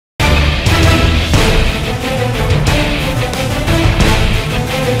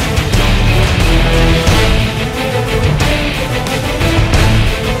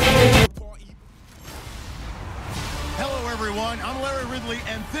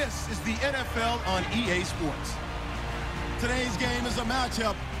This is the NFL on EA Sports. Today's game is a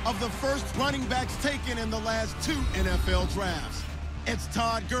matchup of the first running backs taken in the last 2 NFL drafts. It's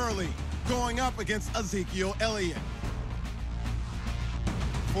Todd Gurley going up against Ezekiel Elliott.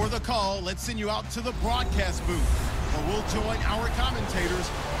 For the call, let's send you out to the broadcast booth, where we'll join our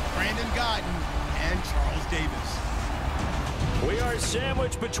commentators, Brandon Guyton and Charles Davis. We are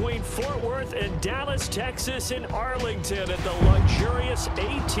sandwiched between Fort Worth and Dallas, Texas, and Arlington at the luxurious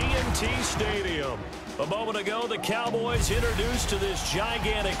AT&T Stadium. A moment ago, the Cowboys introduced to this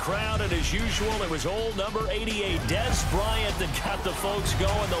gigantic crowd, and as usual, it was old number 88, Dez Bryant, that got the folks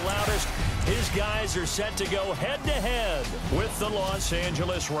going the loudest. His guys are set to go head-to-head with the Los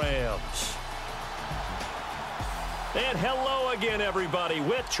Angeles Rams. And hello again, everybody.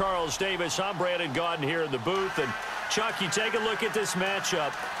 With Charles Davis, I'm Brandon Guyton here in the booth. And Chuck, you take a look at this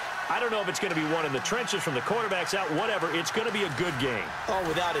matchup. I don't know if it's going to be one in the trenches from the quarterbacks out, whatever. It's going to be a good game. Oh,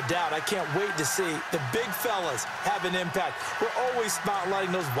 without a doubt. I can't wait to see the big fellas have an impact. We're always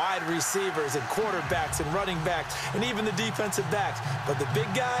spotlighting those wide receivers and quarterbacks and running backs and even the defensive backs. But the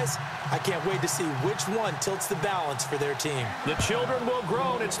big guys, I can't wait to see which one tilts the balance for their team. The children will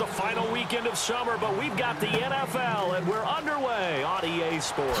grow. It's the final weekend of summer, but we've got the NFL, and we're underway on EA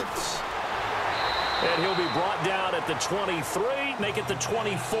Sports. And he'll be brought down at the 23, make it the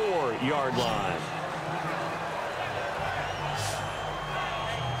 24-yard line.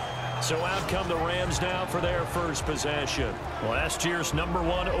 So out come the Rams now for their first possession. Last year's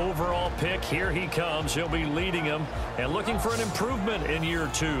 #1 overall pick, here he comes. He'll be leading them and looking for an improvement in year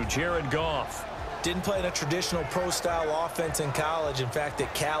 2, Jared Goff. Didn't play in a traditional pro-style offense in college. In fact,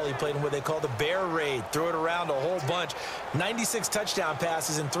 at Cal, he played in what they call the Bear Raid. Threw it around a whole bunch. 96 touchdown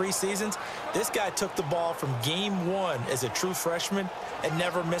passes in 3 seasons. This guy took the ball from game 1 as a true freshman and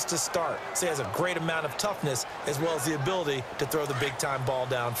never missed a start. So he has a great amount of toughness as well as the ability to throw the big-time ball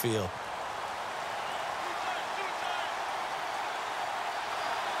downfield.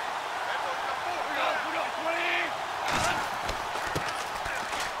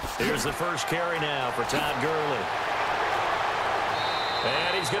 Here's the first carry now for Todd Gurley.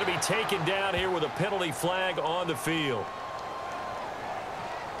 And he's going to be taken down here with a penalty flag on the field.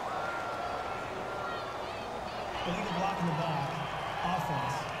 Illegal block in the back.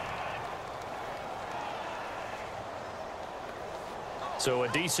 Offense. So a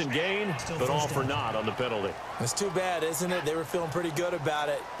decent gain, but all for naught on the penalty. It's too bad, isn't it? They were feeling pretty good about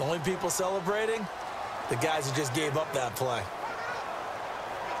it. The only people celebrating, the guys who just gave up that play.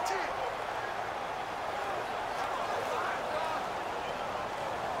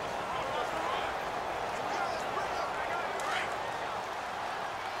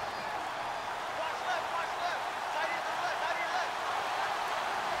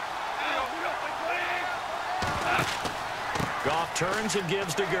 Goff turns and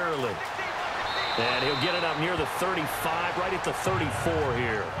gives to Gurley. And he'll get it up near the 35, right at the 34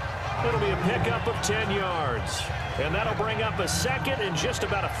 here. It'll be a pickup of 10 yards. And that'll bring up a second and just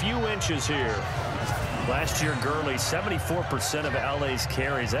about a few inches here. Last year, Gurley, 74% of LA's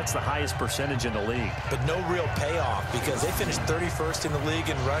carries. That's the highest percentage in the league. But no real payoff because they finished 31st in the league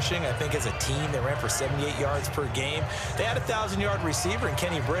in rushing. I think as a team, they ran for 78 yards per game. They had a 1,000-yard receiver in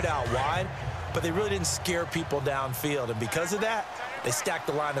Kenny Britt out wide, but they really didn't scare people downfield. And because of that, they stacked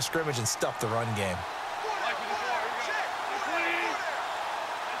the line of scrimmage and stuffed the run game.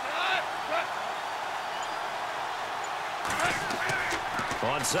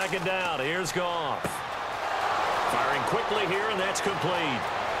 On second down, here's Goff. Firing quickly here, and that's complete.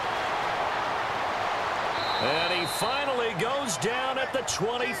 And he finally goes down at the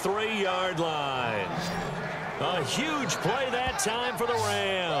 23-yard line. A huge play that time for the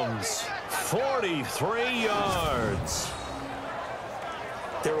Rams. 43 yards.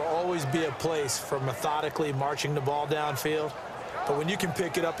 There will always be a place for methodically marching the ball downfield. But when you can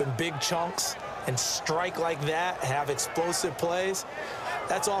pick it up in big chunks and strike like that, have explosive plays,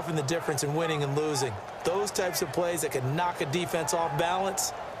 that's often the difference in winning and losing. Those types of plays that can knock a defense off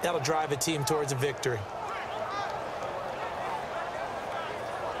balance, that'll drive a team towards a victory.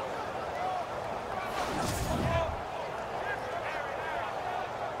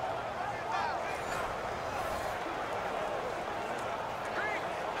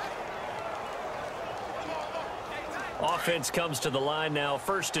 Offense comes to the line now,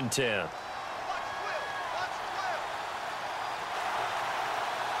 1st and 10.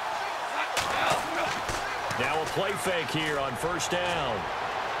 Now a play fake here on 1st down.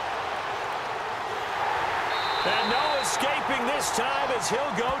 And no escaping this time as he'll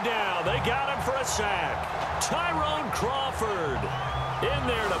go down. They got him for a sack. Tyrone Crawford in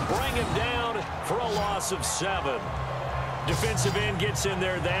there to bring him down for a loss of 7. Defensive end gets in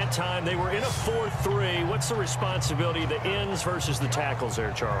there that time. They were in a 4-3. What's the responsibility of the ends versus the tackles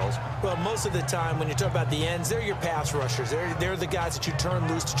there, Charles? Well, most of the time when you talk about the ends, they're your pass rushers. They're the guys that you turn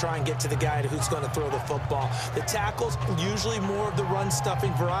loose to try and get to the guy who's going to throw the football. The tackles, usually more of the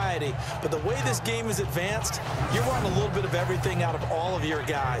run-stuffing variety. But the way this game is advanced, you're wanting a little bit of everything out of all of your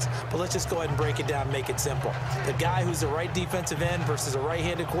guys. But let's just go ahead and break it down and make it simple. The guy who's the right defensive end versus a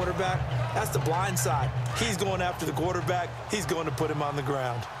right-handed quarterback, that's the blind side. He's going after the quarterback. He's going to put him on the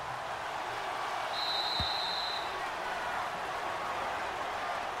ground.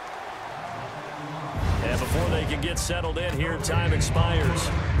 And before they can get settled in here, time expires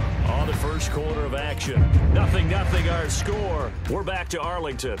on the first quarter of action. 0-0 our score. We're back to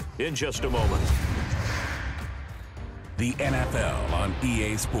Arlington in just a moment. The NFL on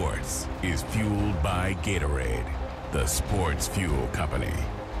EA Sports is fueled by Gatorade, the sports fuel company.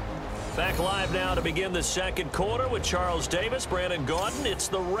 Back live now to begin the second quarter with Charles Davis, Brandon Gaudin. It's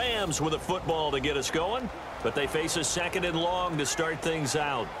the Rams with a football to get us going, but they face a 2nd and long to start things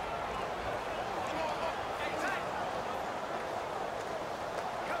out.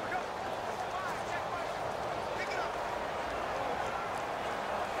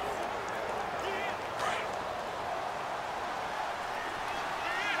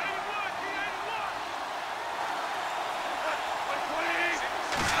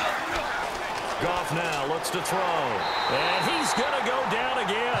 Goff now looks to throw, and he's going to go down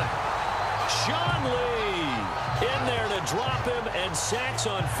again. Sean Lee in there to drop him, and sacks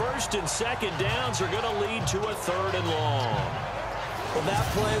on 1st and 2nd downs are going to lead to a 3rd and long. Well, that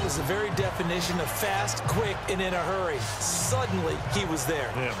play was the very definition of fast, quick, and in a hurry. Suddenly, he was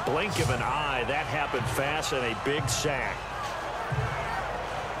there. Yeah, blink of an eye, that happened fast, and a big sack.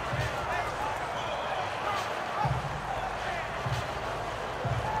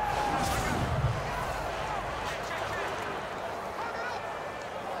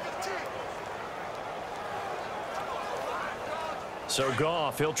 So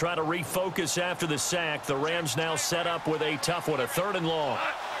Goff, he'll try to refocus after the sack. The Rams now set up with a tough one, a 3rd and long.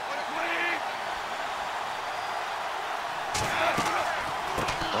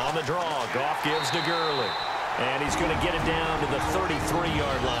 On the draw, Goff gives to Gurley. And he's going to get it down to the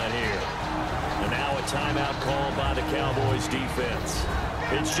 33-yard line here. And now a timeout called by the Cowboys defense.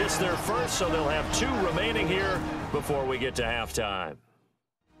 It's just their first, so they'll have 2 remaining here before we get to halftime.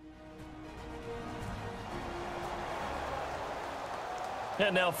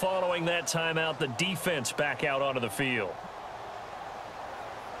 And now following that timeout, the defense back out onto the field.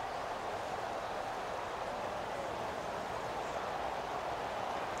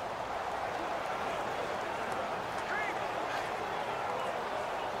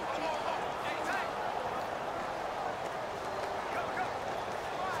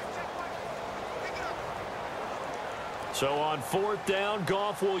 So on 4th down,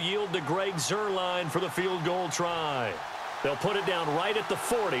 Goff will yield to Greg Zuerlein for the field goal try. They'll put it down right at the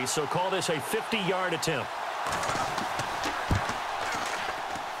 40, so call this a 50-yard attempt.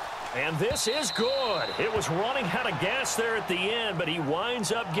 And this is good. It was running out of gas there at the end, but he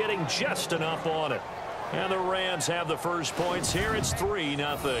winds up getting just enough on it. And the Rams have the first points here. It's 3-0.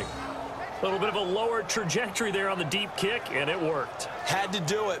 A little bit of a lower trajectory there on the deep kick, and it worked. Had to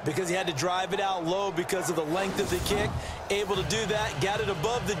do it because he had to drive it out low because of the length of the kick. Able to do that, got it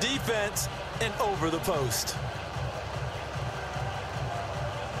above the defense and over the post.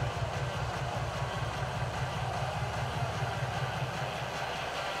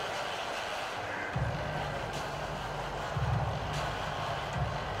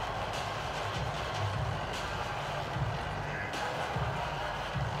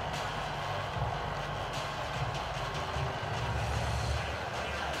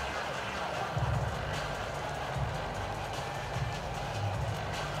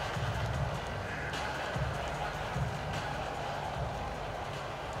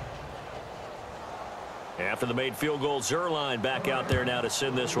 After the made field goal, Zuerlein back out there now to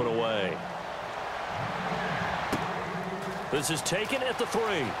send this one away. This is taken at the 3.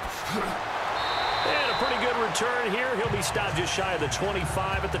 And a pretty good return here. He'll be stopped just shy of the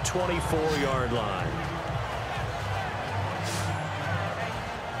 25 at the 24-yard line.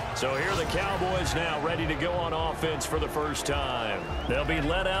 So here are the Cowboys now ready to go on offense for the first time. They'll be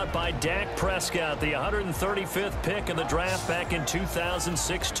led out by Dak Prescott, the 135th pick in the draft back in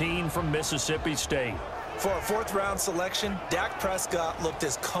 2016 from Mississippi State. For a 4th-round selection, Dak Prescott looked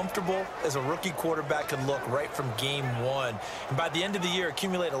as comfortable as a rookie quarterback can look right from game 1. And by the end of the year,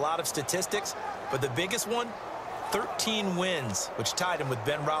 accumulate a lot of statistics. But the biggest one, 13 wins, which tied him with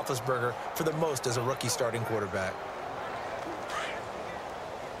Ben Roethlisberger for the most as a rookie starting quarterback.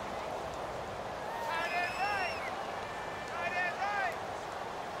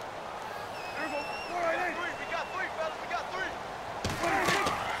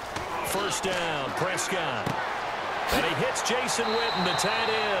 first down. Prescott. And he hits Jason Witten, the tight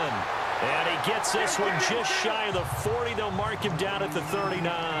end. And he gets this one just shy of the 40. They'll mark him down at the 39.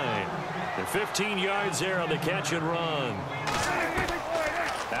 They're 15 yards there on the catch and run.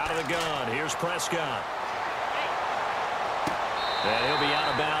 Out of the gun. Here's Prescott. And he'll be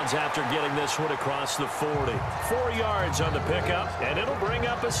out of bounds after getting this one across the 40. 4 yards on the pickup, and it'll bring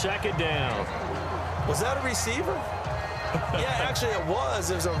up a second down. Was that a receiver? Yeah, actually it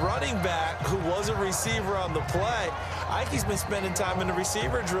was. It was a running back who was a receiver on the play. Ike's been spending time in the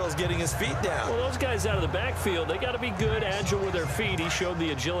receiver drills getting his feet down. Well, those guys out of the backfield, they got to be good, agile with their feet. He showed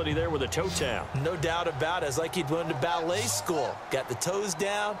the agility there with a toe tap. No doubt about it. It's like he'd went to ballet school. Got the toes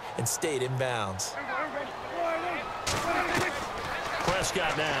down and stayed in bounds.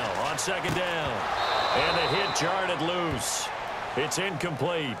 Prescott now on second down. And the hit jarred it loose. It's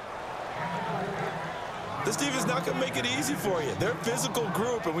incomplete. This team is not going to make it easy for you. They're a physical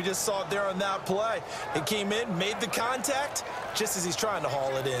group, and we just saw it there on that play. It came in, made the contact, just as he's trying to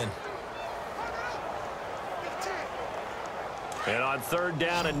haul it in. And on third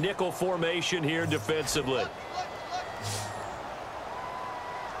down, a nickel formation here defensively.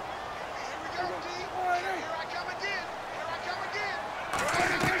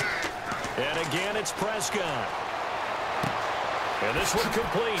 And again, it's Prescott. And this one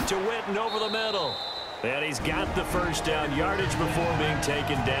complete to Witten over the middle. And he's got the first down yardage before being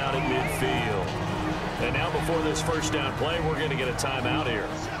taken down at midfield. And now before this first down play, we're going to get a timeout here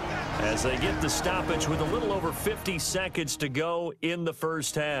as they get the stoppage with a little over 50 seconds to go in the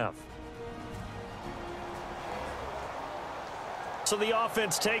first half. So the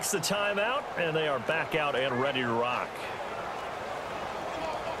offense takes the timeout, and they are back out and ready to rock.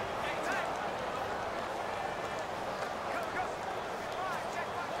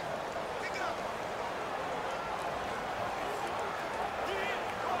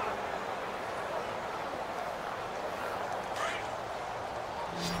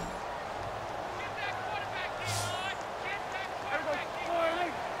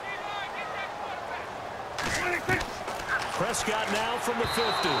 Prescott now from the 50.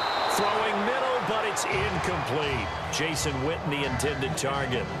 Throwing middle, but it's incomplete. Jason Witten, the intended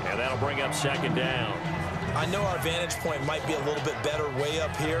target. And that'll bring up second down. I know our vantage point might be a little bit better way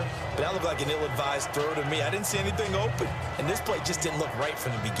up here, but that looked like an ill-advised throw to me. I didn't see anything open, and this play just didn't look right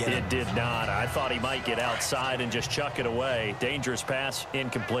from the beginning. It did not. I thought he might get outside and just chuck it away. Dangerous pass,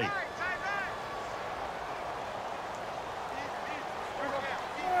 incomplete.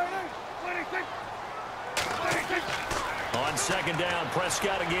 On second down,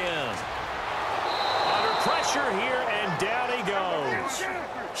 Prescott again. Under pressure here, and down he goes.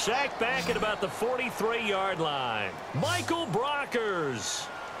 Sacked back at about the 43-yard line. Michael Brockers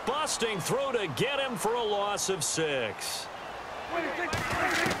busting through to get him for a loss of 6.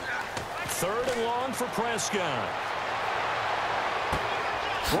 Third and long for Prescott.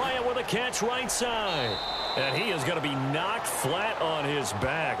 Bryant with a catch right side. And he is going to be knocked flat on his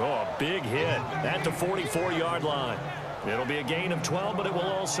back. Oh, a big hit at the 44-yard line. It'll be a gain of 12, but it will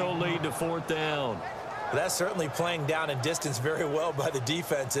also lead to fourth down. That's certainly playing down and distance very well by the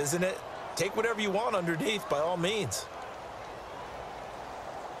defense, isn't it? Take whatever you want underneath, by all means.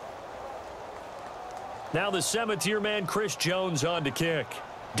 Now the seventh-year man, Chris Jones, on to kick.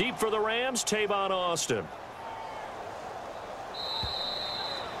 Deep for the Rams, Tavon Austin.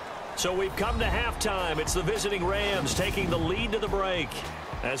 So we've come to halftime. It's the visiting Rams taking the lead to the break.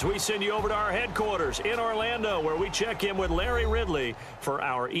 As we send you over to our headquarters in Orlando, where we check in with Larry Ridley for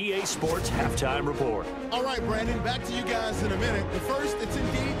our EA Sports Halftime Report. All right, Brandon, back to you guys in a minute. But first, it's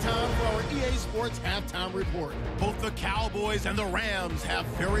indeed time for our EA Sports Halftime Report. Both the Cowboys and the Rams have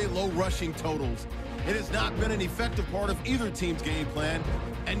very low rushing totals. It has not been an effective part of either team's game plan,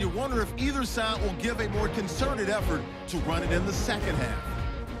 and you wonder if either side will give a more concerted effort to run it in the second half.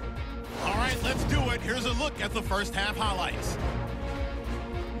 All right, let's do it. Here's a look at the first half highlights.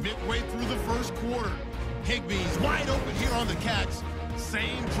 Midway through the first quarter, Higbee's wide open here on the catch.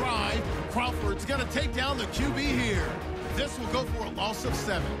 Same drive. Crawford's going to take down the QB here. This will go for a loss of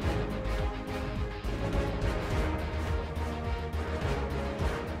 7.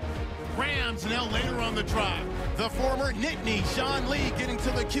 Rams now later on the drive. The former Nittany, Sean Lee, getting to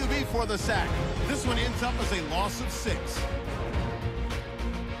the QB for the sack. This one ends up as a loss of 6.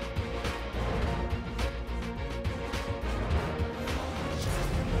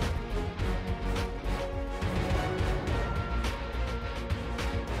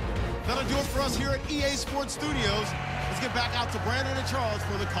 That'll do it for us here at EA Sports Studios. Let's get back out to Brandon and Charles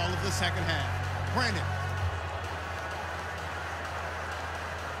for the call of the second half. Brandon.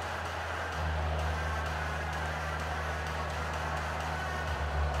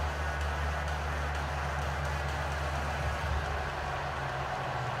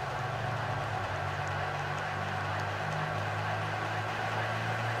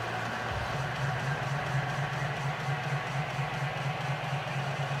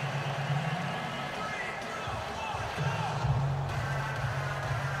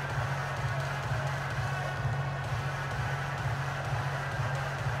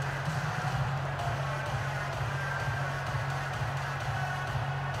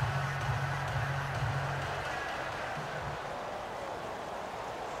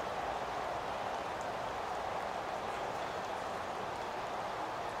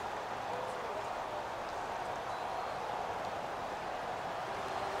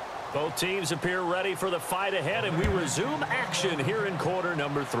 Both teams appear ready for the fight ahead, and we resume action here in quarter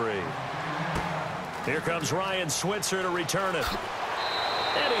number 3. Here comes Ryan Switzer to return it.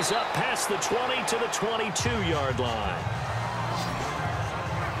 And he's up past the 20 to the 22-yard line.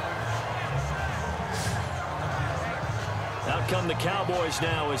 Out come the Cowboys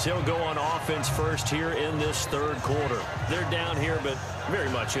now as he'll go on offense first here in this third quarter. They're down here, but very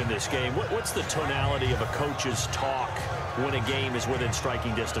much in this game. What's the tonality of a coach's talk when a game is within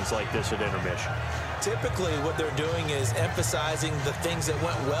striking distance like this at intermission? Typically, what they're doing is emphasizing the things that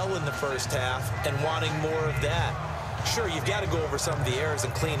went well in the first half and wanting more of that. Sure, you've got to go over some of the errors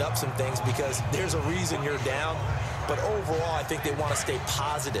and clean up some things because there's a reason you're down. But overall, I think they want to stay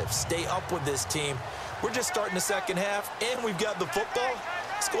positive, stay up with this team. We're just starting the second half, and we've got the football.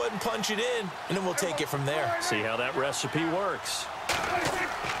 Let's go ahead and punch it in, and then we'll take it from there. See how that recipe works.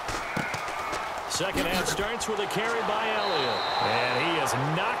 Second half starts with a carry by Elliott. And he is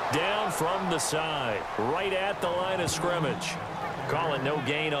knocked down from the side, right at the line of scrimmage. Calling no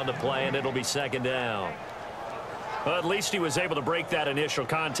gain on the play, and it'll be second down. Well, at least he was able to break that initial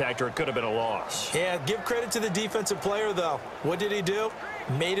contact, or it could have been a loss. Yeah, give credit to the defensive player, though. What did he do?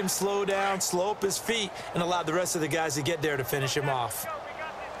 Made him slow down, slow up his feet, and allowed the rest of the guys to get there to finish him off.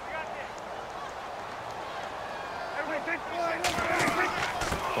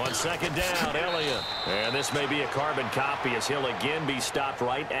 On second down, Elliott. And this may be a carbon copy as he'll again be stopped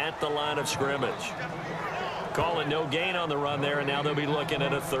right at the line of scrimmage. Calling no gain on the run there, and now they'll be looking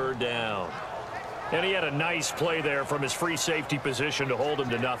at a third down. And he had a nice play there from his free safety position to hold him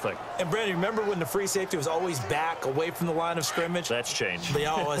to nothing. And, Brandon, remember when the free safety was always back away from the line of scrimmage? That's changed.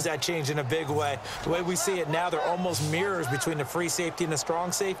 Has that changed in a big way? The way we see it now, they're almost mirrors between the free safety and the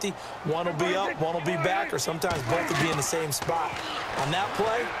strong safety. One will be up, one will be back, or sometimes both will be in the same spot. On that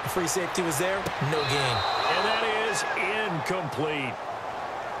play, the free safety was there, no gain. And that is incomplete.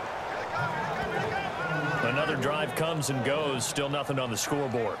 Another drive comes and goes, still nothing on the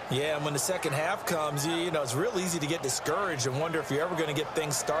scoreboard. Yeah, and when the second half comes, you know, it's real easy to get discouraged and wonder if you're ever going to get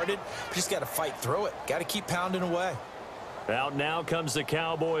things started. You just got to fight through it. Got to keep pounding away. Out now comes the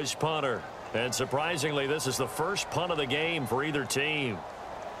Cowboys punter. And surprisingly, this is the first punt of the game for either team.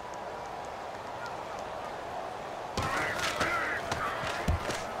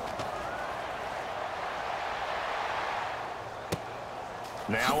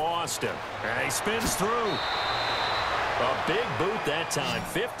 Now Austin, and he spins through. A big boot that time,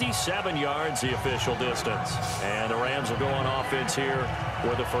 57 yards the official distance. And the Rams will go on offense here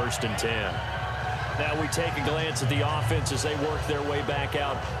with a 1st and 10. Now we take a glance at the offense as they work their way back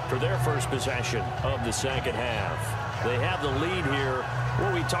out for their first possession of the second half. They have the lead here.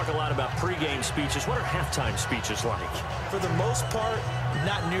 Well, we talk a lot about pregame speeches. What are halftime speeches like? For the most part,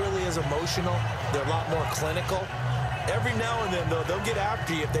 not nearly as emotional. They're a lot more clinical. Every now and then, though, they'll get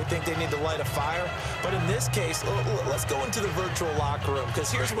after you if they think they need to light a fire. But in this case, let's go into the virtual locker room,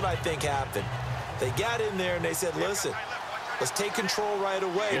 because here's what I think happened. They got in there and they said, listen, let's take control right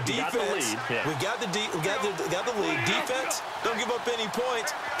away. Defense, we got the lead. Defense, don't give up any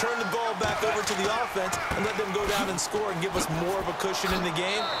points. Turn the ball back over to the offense and let them go down and score and give us more of a cushion in the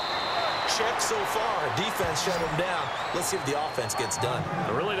game. Check so far. Defense shut them down. Let's see if the offense gets done.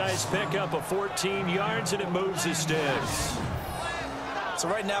 A really nice pickup of 14 yards, and it moves the sticks. So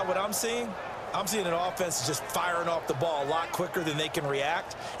right now what I'm seeing an offense just firing off the ball a lot quicker than they can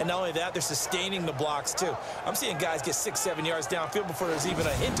react. And not only that, they're sustaining the blocks too. I'm seeing guys get 6-7 yards downfield before there's even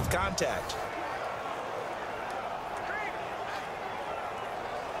a hint of contact.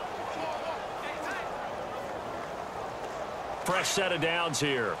 Fresh set of downs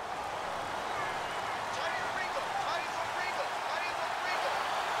here.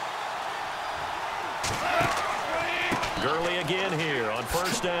 Gurley again here on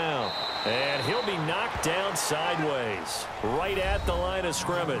 1st down. And he'll be knocked down sideways, right at the line of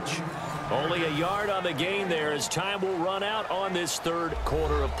scrimmage. Only a yard on the gain there as time will run out on this third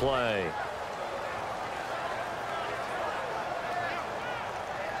quarter of play.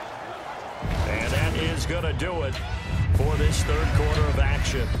 And that is going to do it for this third quarter of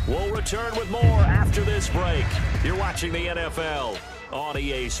action. We'll return with more after this break. You're watching the NFL on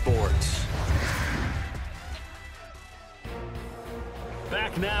EA Sports.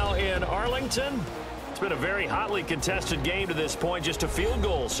 Back now in Arlington. It's been a very hotly contested game to this point. Just a field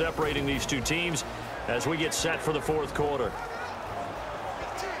goal separating these two teams as we get set for the fourth quarter.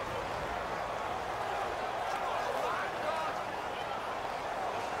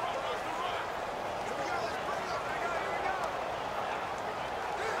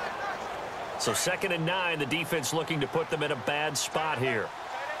 So 2nd and 9, the defense looking to put them in a bad spot here.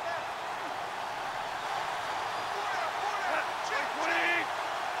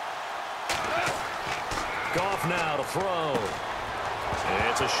 Goff now to throw.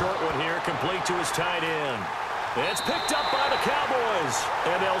 It's a short one here, complete to his tight end. It's picked up by the Cowboys,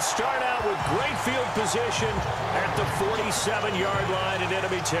 and they'll start out with great field position at the 47-yard line in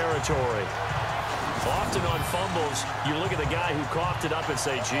enemy territory. Often on fumbles, you look at the guy who coughed it up and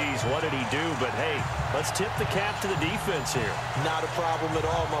say, geez, what did he do? But, hey, let's tip the cap to the defense here. Not a problem at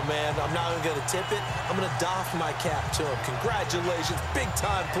all, my man. I'm not even going to tip it. I'm going to doff my cap to him. Congratulations.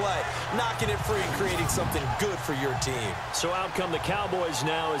 Big-time play. Knocking it free and creating something good for your team. So out come the Cowboys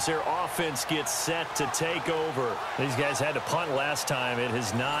now as their offense gets set to take over. These guys had to punt last time. It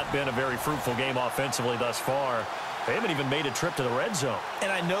has not been a very fruitful game offensively thus far. They haven't even made a trip to the red zone.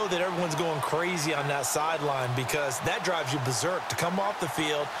 And I know that everyone's going crazy on that sideline because that drives you berserk to come off the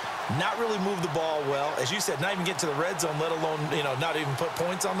field, not really move the ball well. As you said, not even get to the red zone, let alone, not even put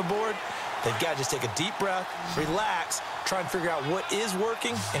points on the board. They've got to just take a deep breath, relax, try and figure out what is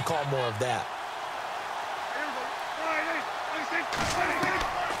working and call more of that.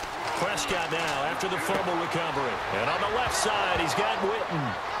 Prescott now after the fumble recovery. And on the left side, he's got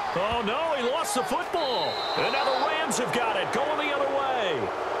Witten. Oh, no, he lost the football. And now the Rams have got it, going the other way.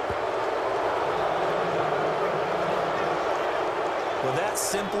 Well, that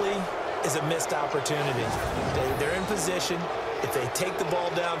simply is a missed opportunity. They're in position. If they take the ball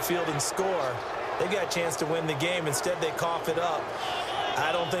downfield and score, they've got a chance to win the game. Instead, they cough it up.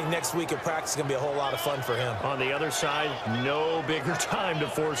 I don't think next week at practice is going to be a whole lot of fun for him. On the other side, no bigger time to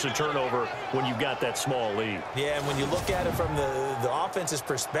force a turnover when you've got that small lead. Yeah, and when you look at it from the offense's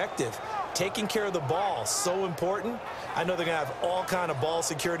perspective, taking care of the ball, so important. I know they're going to have all kind of ball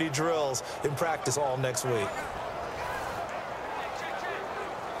security drills in practice all next week.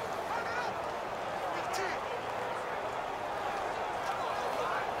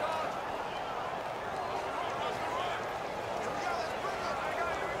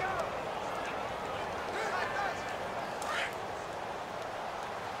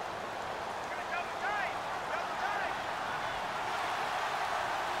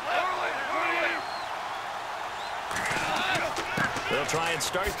 They'll try and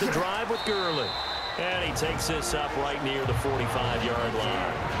start the drive with Gurley. And he takes this up right near the 45-yard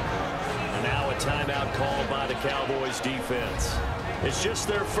line. And now a timeout called by the Cowboys defense. It's just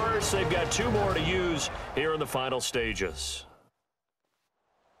their first. They've got two more to use here in the final stages.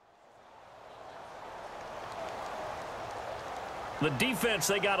 The defense,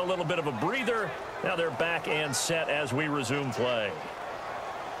 they got a little bit of a breather. Now they're back and set as we resume play.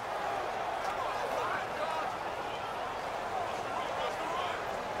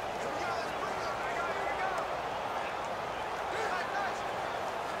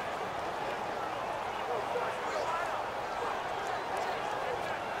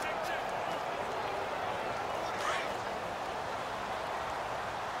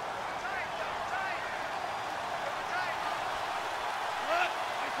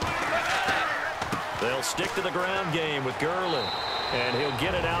 They'll stick to the ground game with Gurley. And he'll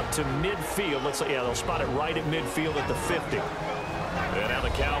get it out to midfield. They'll spot it right at midfield at the 50. And now the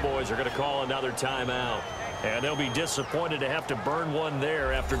Cowboys are going to call another timeout. And they'll be disappointed to have to burn one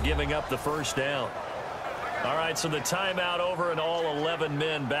there after giving up the first down. All right, so the timeout over and all 11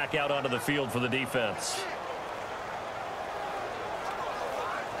 men back out onto the field for the defense.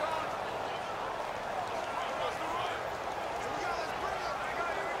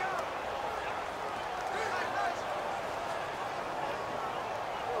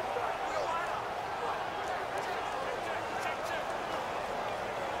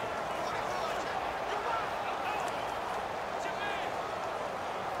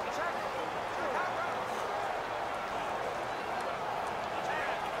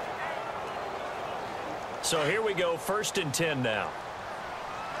 So here we go, 1st and 10 now.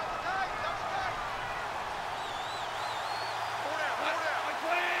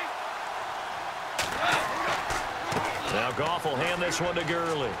 Now Goff will hand this one to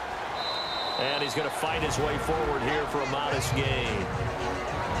Gurley. And he's going to fight his way forward here for a modest gain.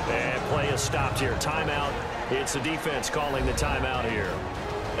 And play is stopped here. Timeout. It's the defense calling the timeout here.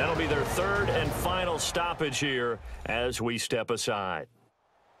 That'll be their 3rd and final stoppage here as we step aside.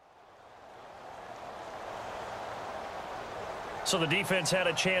 So the defense had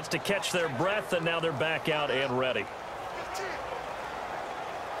a chance to catch their breath, and now they're back out and ready.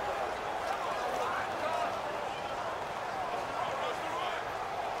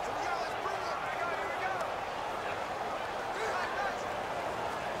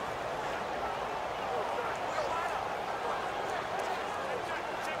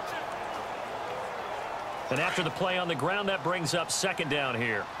 And after the play on the ground, that brings up 2nd down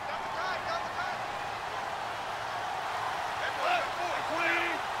here.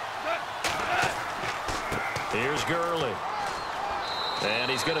 Here's Gurley.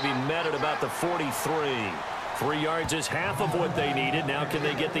 And he's going to be met at about the 43. 3 yards is half of what they needed. Now can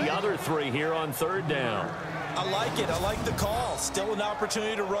they get the other 3 here on 3rd down? I like it. I like the call. Still an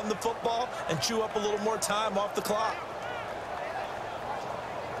opportunity to run the football and chew up a little more time off the clock.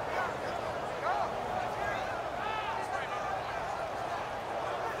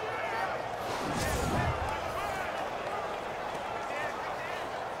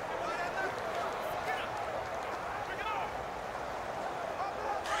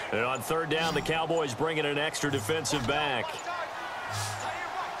 And on 3rd down, the Cowboys bring in an extra defensive back.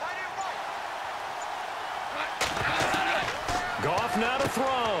 Goff now to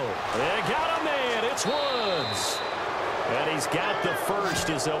throw. They got a man. It's Woods. And he's got the first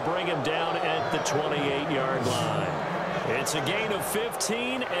as they'll bring him down at the 28-yard line. It's a gain of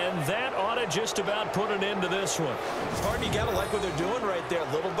 15, and that ought to just about put an end to this one. Pardon, you got to like what they're doing right there.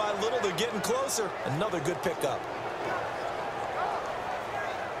 Little by little, they're getting closer. Another good pickup.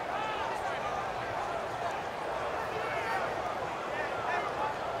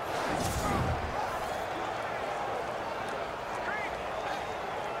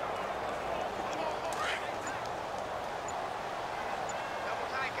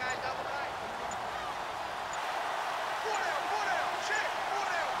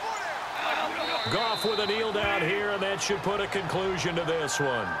 Goff with a kneel down here, and that should put a conclusion to this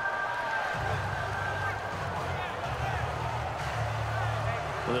one.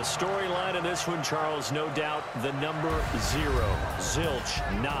 The storyline in this one, Charles, no doubt the number 0.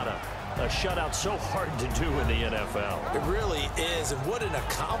 Zilch, nada. A shutout so hard to do in the NFL. It really is, and what an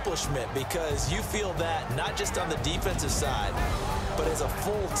accomplishment, because you feel that not just on the defensive side, but as a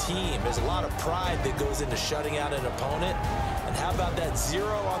full team. There's a lot of pride that goes into shutting out an opponent. And how about that 0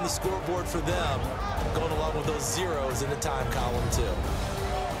 on the scoreboard for them, going along with those zeros in the time column, too.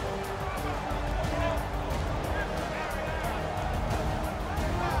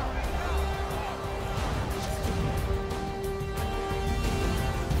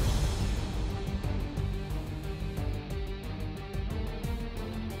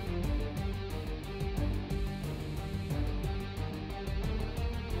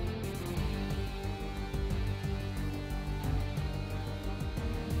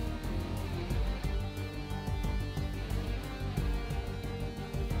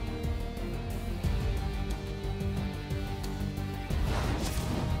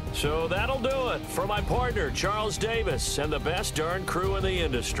 So that'll do it for my partner, Charles Davis, and the best darn crew in the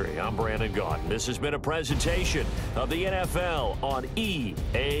industry. I'm Brandon Gaudin. This has been a presentation of the NFL on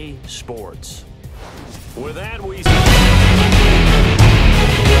EA Sports. With that, we